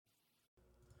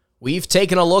We've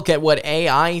taken a look at what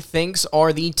AI thinks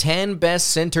are the 10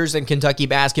 best centers in Kentucky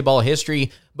basketball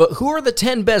history, but who are the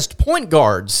 10 best point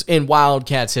guards in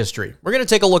Wildcats history? We're going to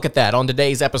take a look at that on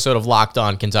today's episode of Locked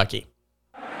On Kentucky.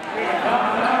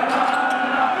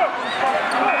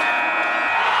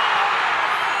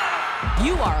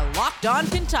 You are Locked On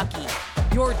Kentucky,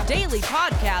 your daily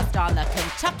podcast on the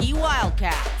Kentucky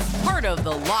Wildcats, part of the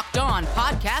Locked On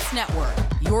Podcast Network,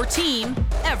 your team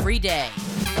every day.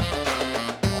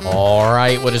 All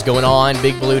right, what is going on,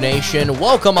 Big Blue Nation?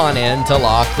 Welcome on in to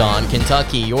Locked On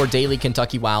Kentucky, your daily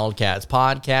Kentucky Wildcats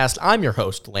podcast. I'm your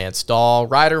host, Lance Stahl,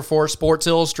 writer for Sports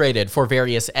Illustrated for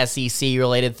various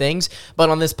SEC-related things.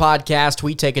 But on this podcast,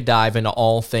 we take a dive into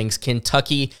all things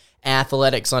Kentucky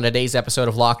athletics. On today's episode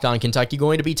of Locked On Kentucky,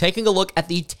 going to be taking a look at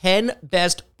the 10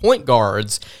 best point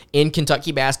guards in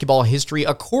Kentucky basketball history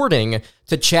according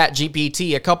to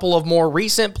ChatGPT. A couple of more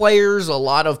recent players, a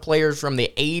lot of players from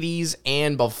the 80s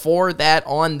and before that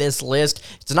on this list.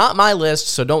 It's not my list,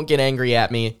 so don't get angry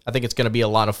at me. I think it's going to be a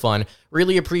lot of fun.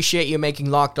 Really appreciate you making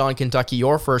Locked On Kentucky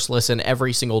your first listen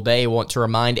every single day. I want to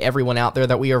remind everyone out there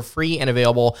that we are free and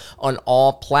available on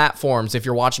all platforms. If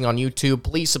you're watching on YouTube,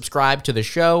 please subscribe to the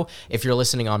show. If you're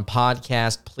listening on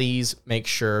podcast, please make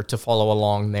sure to follow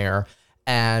along there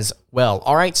as well.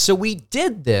 All right, so we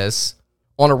did this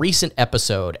on a recent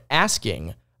episode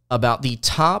asking about the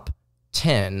top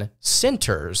 10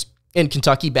 centers in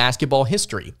Kentucky basketball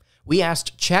history. We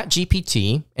asked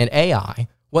ChatGPT and AI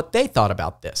what they thought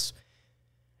about this.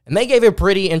 And they gave a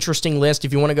pretty interesting list.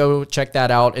 If you want to go check that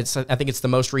out, I think it's the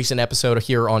most recent episode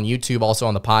here on YouTube, also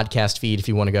on the podcast feed if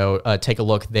you want to go take a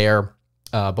look there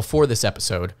before this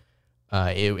episode.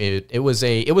 It was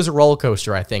a roller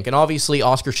coaster, I think. And obviously,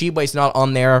 Oscar Tshiebwe's not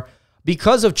on there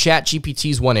because of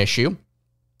ChatGPT's one issue,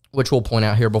 which we'll point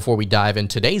out here before we dive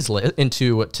into today's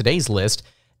list.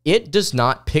 It does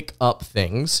not pick up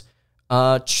things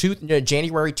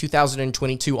January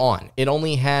 2022 on. It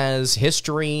only has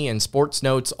history and sports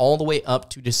notes all the way up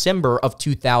to December of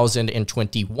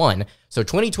 2021. So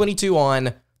 2022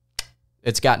 on,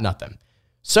 it's got nothing.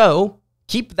 So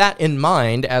keep that in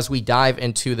mind as we dive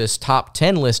into this top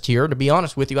 10 list here. To be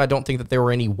honest with you, I don't think that there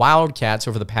were any Wildcats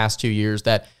over the past 2 years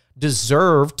that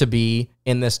deserve to be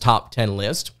in this top 10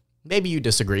 list. Maybe you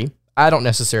disagree. I don't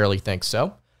necessarily think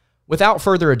so. Without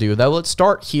further ado, though, let's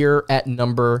start here at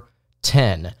number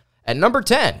 10. At number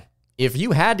 10, if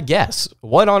you had to guess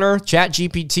what on earth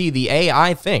ChatGPT, the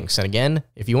AI, thinks, and again,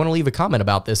 if you want to leave a comment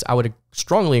about this, I would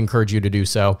strongly encourage you to do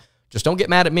so. Just don't get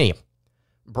mad at me.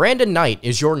 Brandon Knight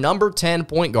is your number 10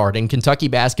 point guard in Kentucky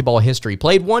basketball history.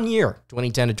 Played 1 year,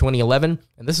 2010 to 2011,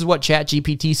 and this is what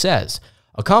ChatGPT says.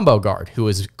 A combo guard who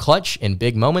is clutch in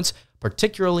big moments,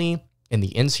 particularly in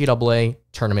the NCAA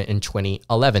tournament in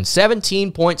 2011.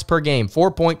 17 points per game,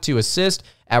 4.2 assists,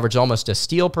 averaged almost a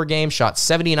steal per game, shot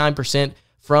 79%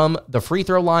 from the free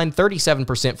throw line,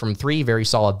 37% from three, very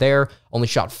solid there. Only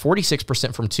shot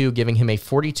 46% from two, giving him a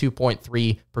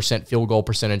 42.3% field goal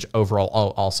percentage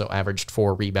overall. Also averaged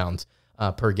 4 rebounds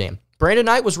per game. Brandon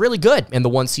Knight was really good in the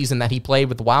one season that he played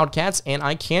with the Wildcats, and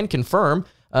I can confirm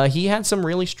he had some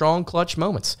really strong clutch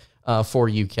moments for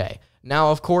UK.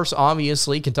 Now, of course,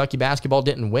 obviously, Kentucky basketball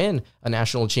didn't win a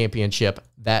national championship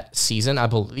that season. I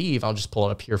believe, I'll just pull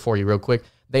it up here for you real quick.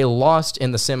 They lost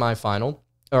in the semifinal,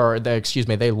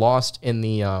 they lost in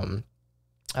the,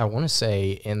 I want to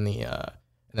say in the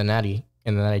Natty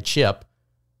Chip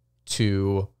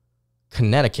to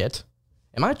Connecticut.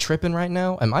 Am I tripping right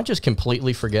now? Am I just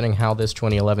completely forgetting how this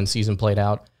 2011 season played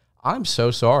out? I'm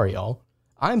so sorry, y'all.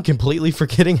 I'm completely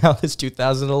forgetting how this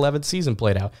 2011 season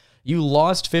played out. You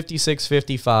lost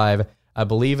 56-55, I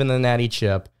believe, in the Natty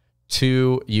Chip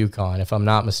to UConn, if I'm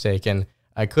not mistaken.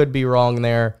 I could be wrong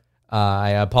there.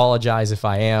 I apologize if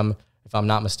I am. If I'm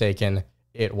not mistaken,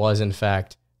 it was, in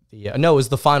fact, it was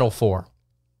the Final Four.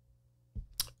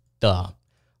 Duh.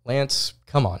 Lance,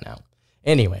 come on now.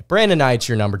 Anyway, Brandon Knight's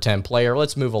your number 10 player.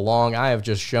 Let's move along. I have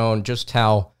just shown just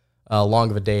how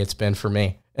long of a day it's been for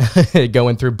me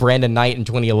going through Brandon Knight in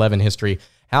 2011 history.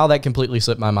 How that completely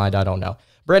slipped my mind, I don't know.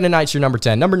 Brandon Knight's your number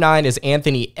 10. Number 9 is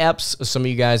Anthony Epps. Some of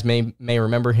you guys may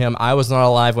remember him. I was not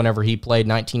alive whenever he played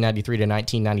 1993 to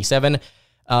 1997.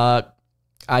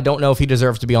 I don't know if he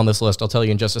deserves to be on this list. I'll tell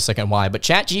you in just a second why. But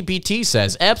ChatGPT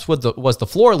says Epps was the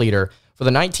floor leader for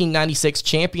the 1996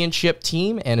 championship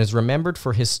team and is remembered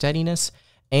for his steadiness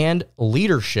and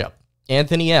leadership.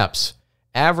 Anthony Epps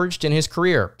averaged in his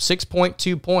career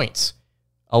 6.2 points,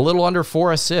 a little under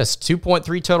 4 assists,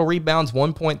 2.3 total rebounds,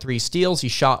 1.3 steals. He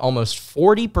shot almost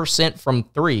 40% from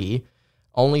three,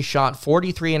 only shot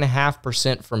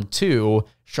 43.5% from two,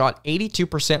 shot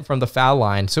 82% from the foul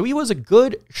line. So he was a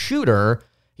good shooter.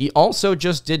 He also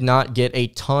just did not get a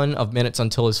ton of minutes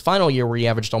until his final year, where he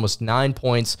averaged almost 9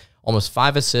 points, almost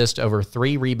 5 assists, over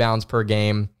 3 rebounds per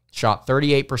game, shot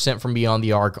 38% from beyond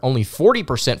the arc, only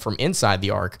 40% from inside the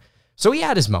arc. So he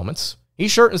had his moments. He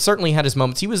certainly had his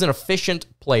moments. He was an efficient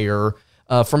player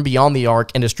from beyond the arc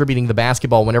and distributing the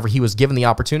basketball whenever he was given the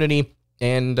opportunity,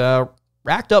 and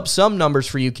racked up some numbers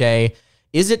for UK.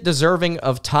 Is it deserving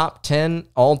of top 10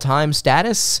 all-time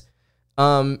status?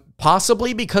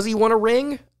 Possibly because he won a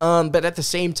ring, but at the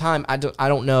same time, I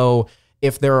don't know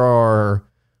if there are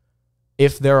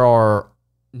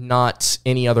not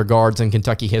any other guards in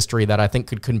Kentucky history that I think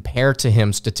could compare to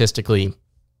him statistically.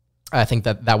 I think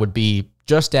that would be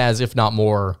just as, if not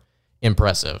more,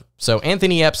 impressive. So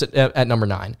Anthony Epps at number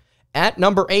 9. At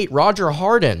number 8, Roger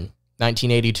Harden,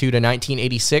 1982 to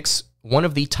 1986, one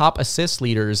of the top assist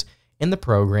leaders in the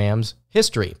program's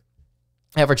history.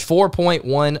 Averaged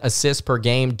 4.1 assists per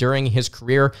game during his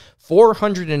career,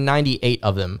 498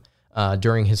 of them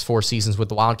during his 4 seasons with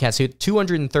the Wildcats. He had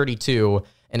 232.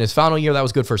 In his final year, that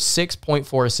was good for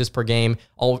 6.4 assists per game.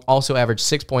 Also averaged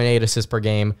 6.8 assists per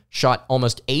game. Shot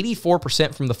almost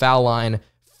 84% from the foul line.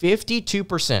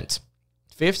 52%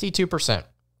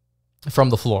 from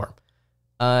the floor.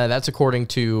 That's according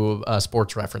to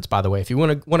Sports Reference, by the way. If you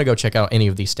want to go check out any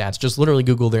of these stats, just literally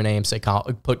Google their name,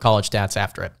 put college stats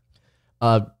after it.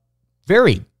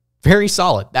 Very, very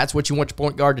solid. That's what you want your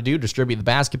point guard to do, distribute the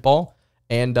basketball.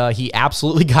 And he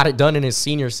absolutely got it done in his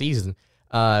senior season.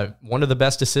 One of the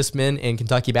best assist men in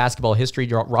Kentucky basketball history,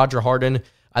 Roger Harden,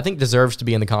 I think deserves to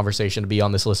be in the conversation, to be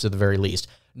on this list at the very least.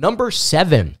 Number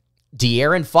 7,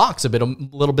 De'Aaron Fox, a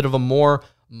little bit of a more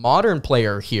modern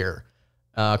player here.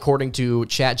 According to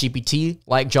ChatGPT,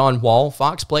 like John Wall,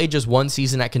 Fox played just 1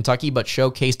 season at Kentucky, but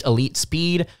showcased elite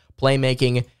speed,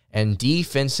 playmaking, and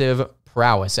defensive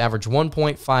prowess. Averaged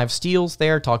 1.5 steals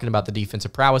there, talking about the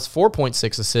defensive prowess,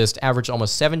 4.6 assists, averaged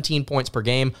almost 17 points per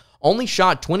game, only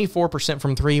shot 24%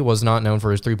 from 3, was not known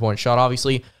for his 3-point shot,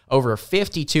 obviously, over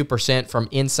 52% from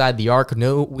inside the arc.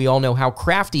 We all know how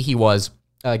crafty he was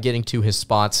getting to his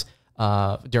spots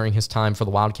during his time for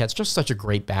the Wildcats. Just such a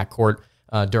great backcourt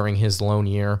during his lone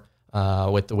year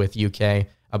with UK. I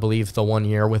believe the 1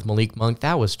 year with Malik Monk,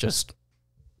 that was just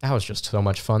so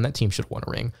much fun. That team should have won a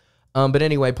ring. But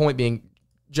anyway, point being,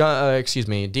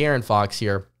 De'Aaron Fox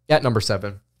here at number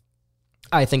 7.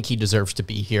 I think he deserves to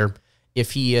be here.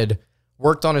 If he had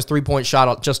worked on his 3-point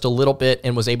shot just a little bit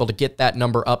and was able to get that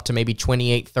number up to maybe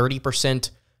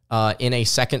 28-30% in a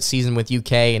second season with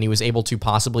UK, and he was able to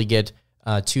possibly get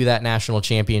to that national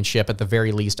championship at the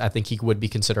very least, I think he would be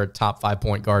considered a top 5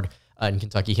 point guard in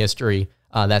Kentucky history.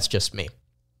 That's just me.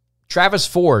 Travis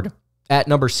Ford at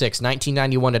number 6,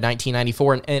 1991 to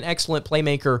 1994, an excellent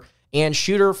playmaker and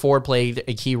shooter. Ford played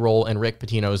a key role in Rick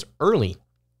Pitino's early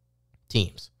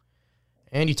teams.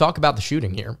 And you talk about the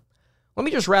shooting here. Let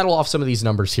me just rattle off some of these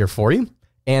numbers here for you.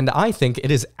 And I think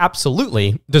it is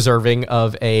absolutely deserving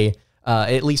of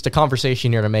at least a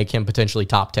conversation here to make him potentially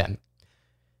top 10.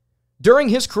 During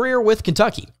his career with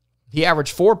Kentucky, he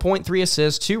averaged 4.3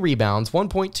 assists, 2 rebounds,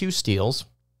 1.2 steals,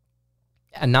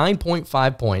 and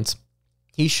 9.5 points.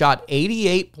 He shot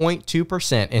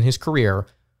 88.2% in his career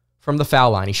from the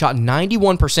foul line. He shot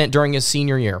 91% during his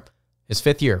senior year, his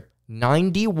 5th year.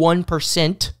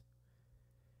 91%.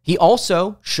 He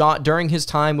also shot during his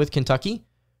time with Kentucky,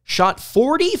 shot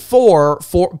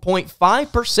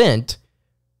 44.5%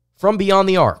 from beyond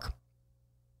the arc.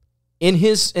 In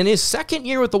his second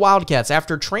year with the Wildcats,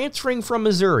 after transferring from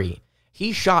Missouri,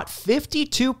 he shot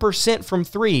 52% from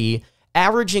 3,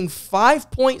 averaging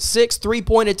 5.6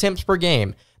 3-point attempts per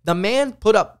game. The man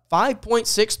put up 5.6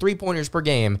 3-pointers per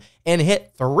game and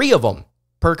hit 3 of them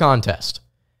per contest.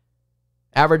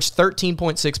 Averaged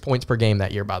 13.6 points per game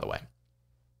that year, by the way.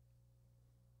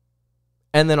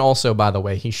 And then also, by the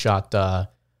way, he shot,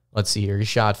 he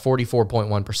shot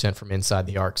 44.1% from inside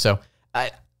the arc. So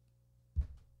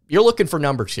you're looking for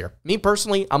numbers here. Me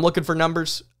personally, I'm looking for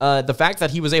numbers. The fact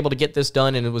that he was able to get this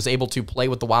done and was able to play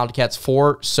with the Wildcats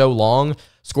for so long,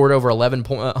 scored over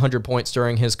 1,100 points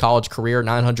during his college career,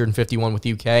 951 with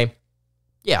UK.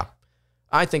 Yeah,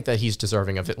 I think that he's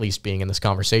deserving of at least being in this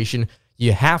conversation.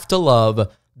 You have to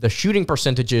love the shooting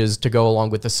percentages to go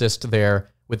along with the assist there.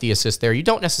 You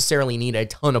don't necessarily need a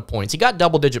ton of points. He got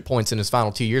double-digit points in his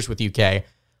final 2 years with UK.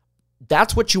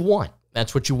 That's what you want.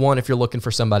 That's what you want if you're looking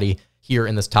for somebody here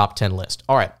in this top 10 list.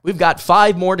 All right, we've got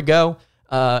 5 more to go.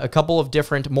 A couple of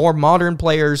different, more modern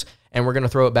players, and we're going to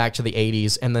throw it back to the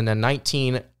 80s and then the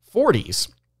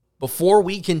 1940s. Before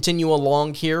we continue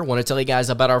along here, I want to tell you guys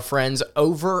about our friends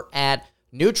over at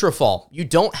Nutrafol. You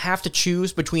don't have to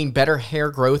choose between better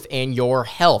hair growth and your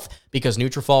health because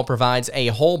Nutrafol provides a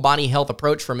whole body health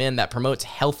approach for men that promotes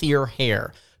healthier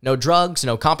hair. No drugs,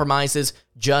 no compromises,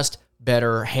 just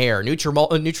better hair.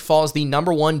 Nutrafol is the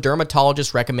 #1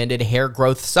 dermatologist recommended hair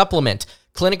growth supplement,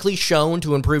 clinically shown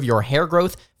to improve your hair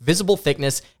growth, visible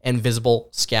thickness, and visible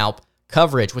scalp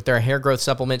coverage. With their hair growth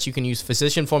supplements, you can use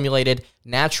physician-formulated,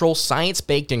 natural,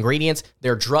 science-baked ingredients.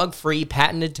 Their drug-free,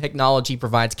 patented technology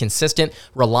provides consistent,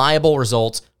 reliable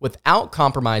results without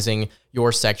compromising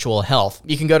your sexual health.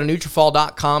 You can go to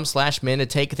Nutrafol.com/men to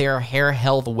take their hair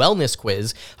health wellness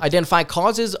quiz, identify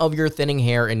causes of your thinning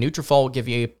hair, and Nutrafol will give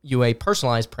you a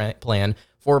personalized plan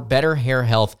for better hair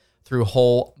health through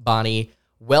whole body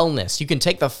wellness. You can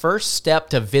take the first step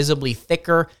to visibly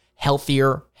thicker,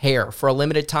 healthier hair. For a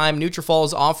limited time, Nutrafol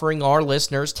is offering our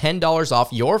listeners $10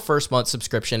 off your first month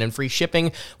subscription and free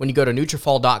shipping when you go to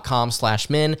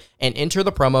Nutrafol.com/men and enter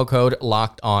the promo code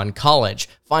LOCKEDONCollege.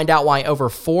 Find out why over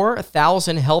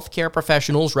 4,000 healthcare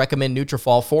professionals recommend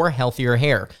Nutrafol for healthier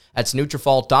hair. That's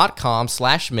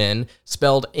Nutrafol.com/men,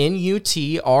 spelled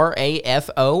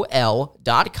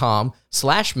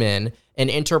Nutrafol.com/men, and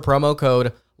enter promo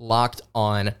code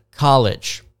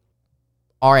LOCKEDONCollege.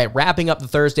 All right, wrapping up the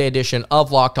Thursday edition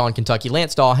of Locked On Kentucky.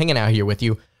 Lance Dahl hanging out here with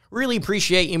you. Really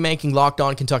appreciate you making Locked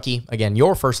On Kentucky, again,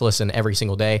 your first listen every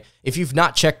single day. If you've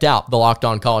not checked out the Locked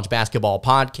On College Basketball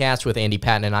podcast with Andy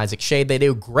Patton and Isaac Shade, they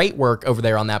do great work over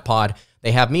there on that pod.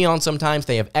 They have me on sometimes.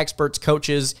 They have experts,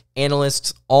 coaches,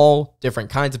 analysts, all different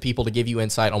kinds of people to give you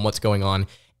insight on what's going on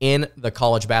in the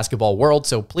college basketball world.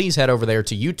 So please head over there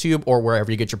to YouTube or wherever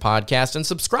you get your podcast and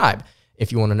subscribe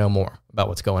if you want to know more about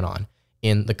what's going on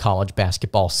in the college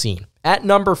basketball scene. At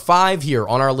number 5 here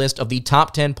on our list of the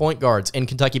top 10 point guards in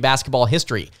Kentucky basketball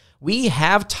history, we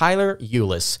have Tyler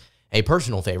Ulis, a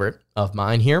personal favorite of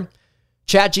mine here.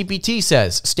 ChatGPT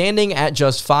says, standing at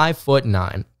just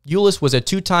 5'9", Ulis was a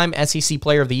 2-time SEC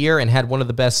Player of the Year and had one of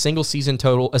the best single-season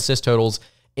total assist totals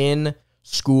in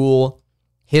school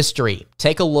history.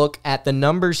 Take a look at the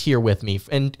numbers here with me.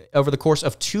 And over the course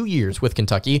of 2 years with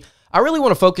Kentucky, I really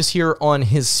want to focus here on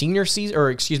his senior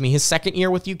season, his second year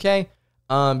with UK,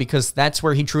 because that's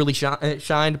where he truly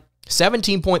shined.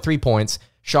 17.3 points,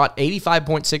 shot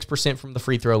 85.6% from the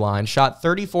free throw line, shot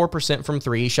 34% from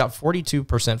three, shot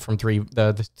 42% from three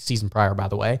the season prior, by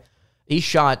the way. He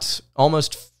shot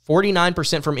almost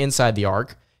 49% from inside the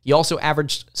arc. He also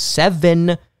averaged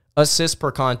 7 assists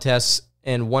per contest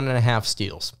and 1.5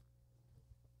 steals.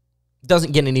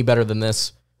 Doesn't get any better than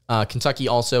this. Kentucky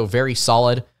also very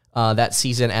solid that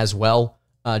season as well.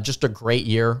 Just a great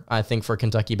year, I think, for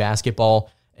Kentucky basketball.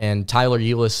 And Tyler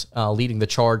Ulis leading the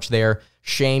charge there.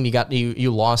 Shame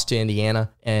you lost to Indiana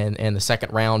in the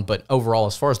second round, but overall,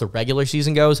 as far as the regular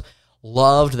season goes,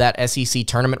 loved that SEC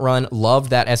tournament run. Loved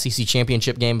that SEC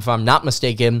championship game, if I'm not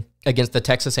mistaken, against the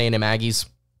Texas A&M Aggies.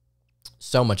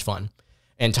 So much fun.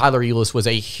 And Tyler Ulis was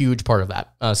a huge part of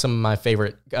that. Some of my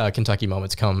favorite Kentucky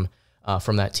moments come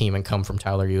from that team and come from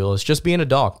Tyler Ulis just being a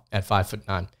dog at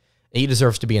 5'9". He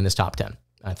deserves to be in this top 10,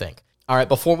 I think. All right,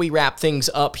 before we wrap things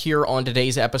up here on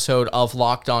today's episode of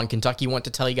Locked On Kentucky, I want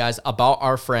to tell you guys about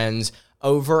our friends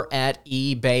over at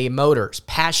eBay Motors.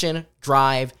 Passion,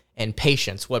 drive, and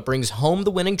patience. What brings home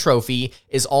the winning trophy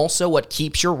is also what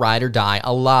keeps your ride or die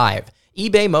alive.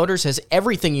 eBay Motors has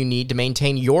everything you need to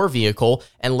maintain your vehicle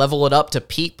and level it up to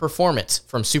peak performance.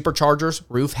 From superchargers,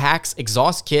 roof hacks,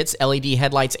 exhaust kits, LED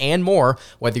headlights, and more,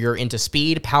 whether you're into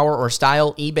speed, power, or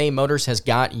style, eBay Motors has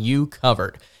got you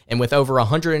covered. And with over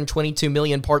 122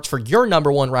 million parts for your number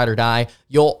one ride or die,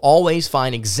 you'll always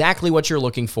find exactly what you're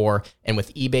looking for. And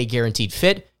with eBay Guaranteed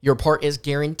Fit, your part is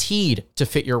guaranteed to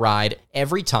fit your ride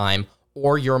every time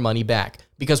or your money back.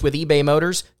 Because with eBay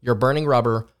Motors, you're burning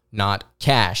rubber, not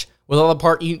cash. With all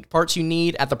the parts you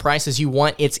need at the prices you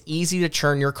want, it's easy to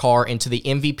turn your car into the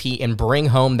MVP and bring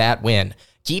home that win.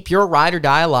 Keep your ride or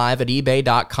die alive at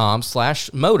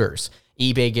ebay.com/motors.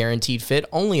 eBay Guaranteed Fit,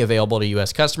 only available to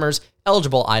U.S. customers.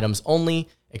 Eligible items only.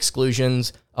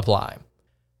 Exclusions apply.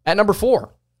 At number 4,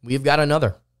 we've got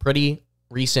another pretty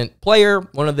recent player,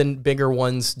 one of the bigger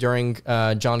ones during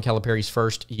John Calipari's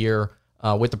first year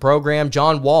with the program.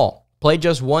 John Wall played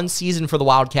just 1 season for the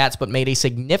Wildcats, but made a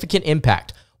significant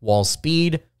impact. Wall's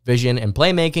speed, vision, and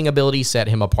playmaking ability set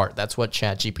him apart. That's what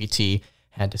ChatGPT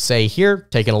had to say here.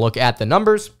 Taking a look at the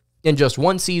numbers. In just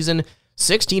 1 season,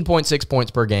 16.6 points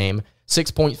per game,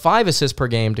 6.5 assists per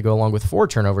game to go along with 4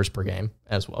 turnovers per game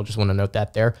as well. Just want to note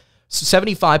that there.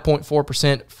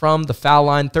 75.4% from the foul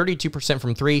line, 32%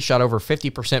 from 3, shot over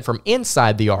 50% from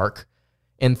inside the arc,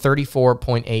 and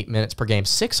 34.8 minutes per game.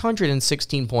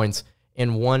 616 points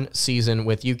in 1 season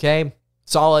with UK.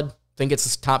 Solid. I think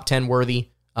it's top 10 worthy,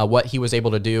 what he was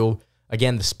able to do.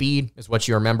 Again, the speed is what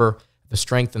you remember, the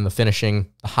strength and the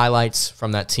finishing, the highlights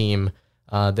from that team.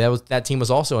 That team was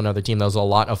also another team that was a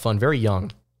lot of fun, very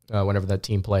young whenever that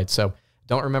team played. So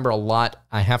don't remember a lot.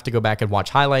 I have to go back and watch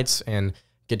highlights and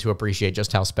get to appreciate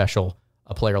just how special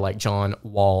a player like John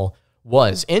Wall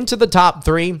was. Into the top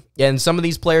 3, and some of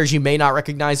these players you may not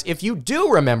recognize. If you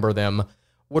do remember them,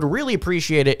 would really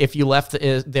appreciate it if you left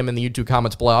them in the YouTube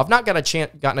comments below. I've not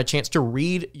gotten a chance to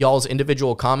read y'all's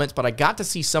individual comments, but I got to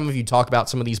see some of you talk about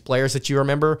some of these players that you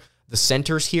remember, the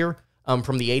centers here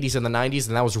from the 80s and the 90s,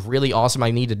 and that was really awesome.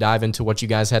 I need to dive into what you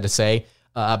guys had to say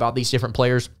about these different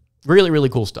players. Really, really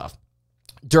cool stuff.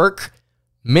 Dirk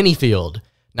Minifield,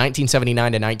 1979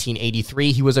 to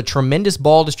 1983. He was a tremendous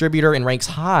ball distributor and ranks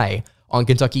high on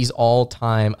Kentucky's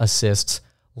all-time assists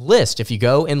list. If you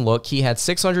go and look, he had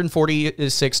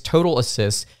 646 total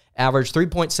assists, averaged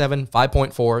 3.7,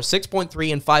 5.4,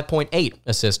 6.3, and 5.8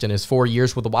 assists in his 4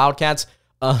 years with the Wildcats.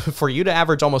 For you to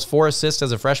average almost 4 assists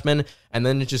as a freshman and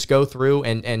then to just go through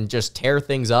and just tear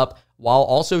things up while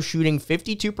also shooting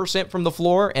 52% from the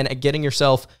floor and getting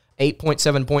yourself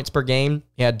 8.7 points per game.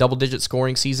 He had double-digit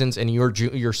scoring seasons in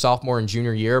your sophomore and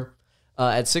junior year.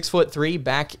 At 6'3",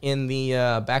 back in the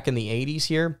 80s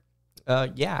here.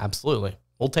 Yeah, absolutely.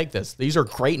 We'll take this. These are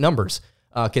great numbers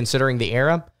considering the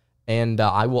era, and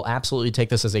I will absolutely take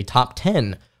this as a top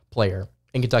 10 player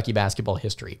in Kentucky basketball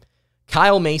history.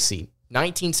 Kyle Macy,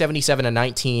 1977 to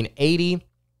 1980.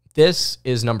 This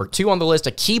is number 2 on the list,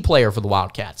 a key player for the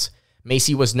Wildcats.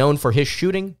 Macy was known for his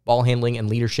shooting, ball handling, and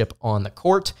leadership on the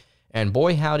court. And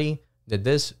boy, howdy, did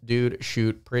this dude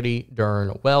shoot pretty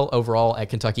darn well overall at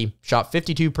Kentucky. Shot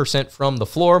 52% from the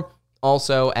floor.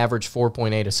 Also averaged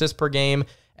 4.8 assists per game.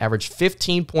 Averaged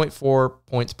 15.4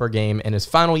 points per game in his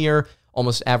final year.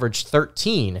 Almost averaged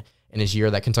 13 in his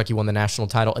year that Kentucky won the national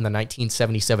title in the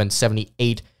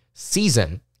 1977-78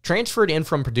 season. Transferred in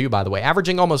from Purdue, by the way,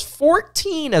 averaging almost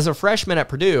 14 as a freshman at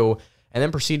Purdue, and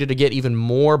then proceeded to get even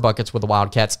more buckets with the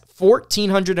Wildcats.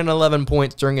 1,411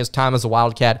 points during his time as a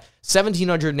Wildcat,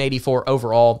 1,784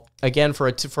 overall. Again, for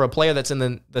a player that's in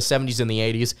the 70s and the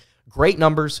 80s, great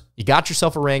numbers. You got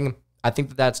yourself a ring. I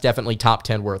think that's definitely top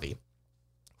 10 worthy.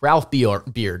 Ralph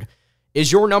Beard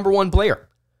is your number 1 player.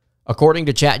 According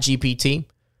to ChatGPT,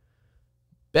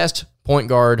 best point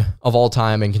guard of all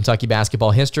time in Kentucky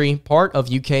basketball history, part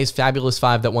of UK's Fabulous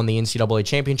Five that won the NCAA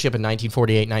championship in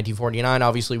 1948, 1949.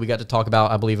 Obviously, we got to talk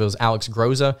about, I believe it was Alex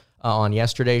Groza on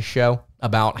yesterday's show,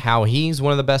 about how he's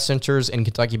one of the best centers in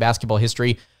Kentucky basketball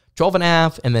history.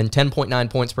 12.5 and then 10.9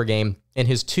 points per game in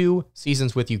his 2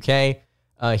 seasons with UK.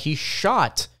 He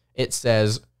shot, it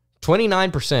says,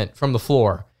 29% from the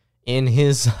floor in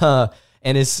his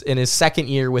second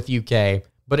year with UK.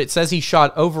 But it says he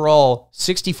shot overall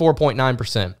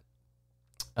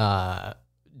 64.9%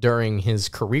 during his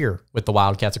career with the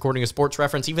Wildcats, according to Sports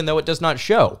Reference, even though it does not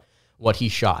show what he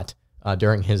shot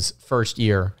during his first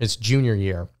year, his junior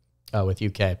year with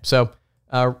UK. So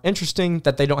interesting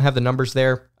that they don't have the numbers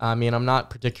there. I mean, I'm not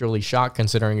particularly shocked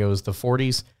considering it was the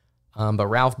 40s. But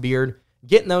Ralph Beard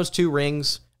getting those 2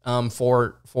 rings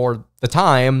for the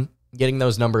time, getting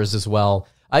those numbers as well.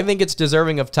 I think it's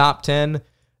deserving of top 10.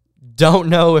 Don't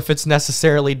know if it's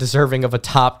necessarily deserving of a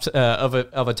top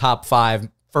 5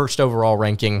 first overall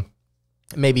ranking.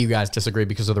 Maybe you guys disagree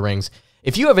because of the rings.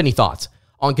 If you have any thoughts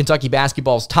on Kentucky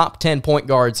basketball's top 10 point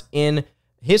guards in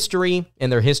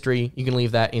their history, you can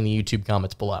leave that in the YouTube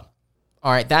comments below.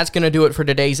 All right, that's going to do it for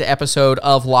today's episode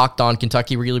of Locked On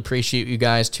Kentucky. Really appreciate you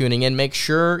guys tuning in. Make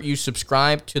sure you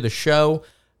subscribe to the show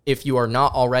if you are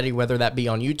not already, whether that be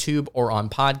on YouTube or on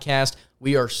podcast.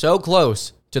 We are so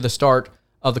close to the start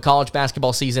of the college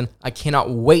basketball season. I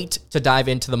cannot wait to dive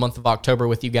into the month of October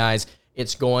with you guys.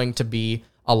 It's going to be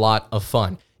a lot of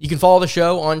fun. You can follow the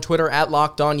show on Twitter at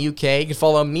LockedOnUK. You can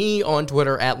follow me on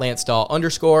Twitter at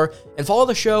LanceDahl_, and follow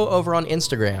the show over on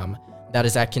Instagram. That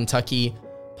is at Kentucky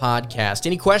Podcast.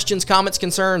 Any questions, comments,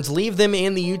 concerns, leave them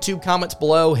in the YouTube comments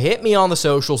below. Hit me on the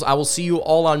socials. I will see you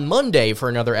all on Monday for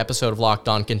another episode of Locked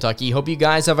On Kentucky. Hope you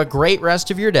guys have a great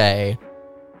rest of your day,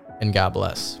 and God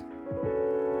bless.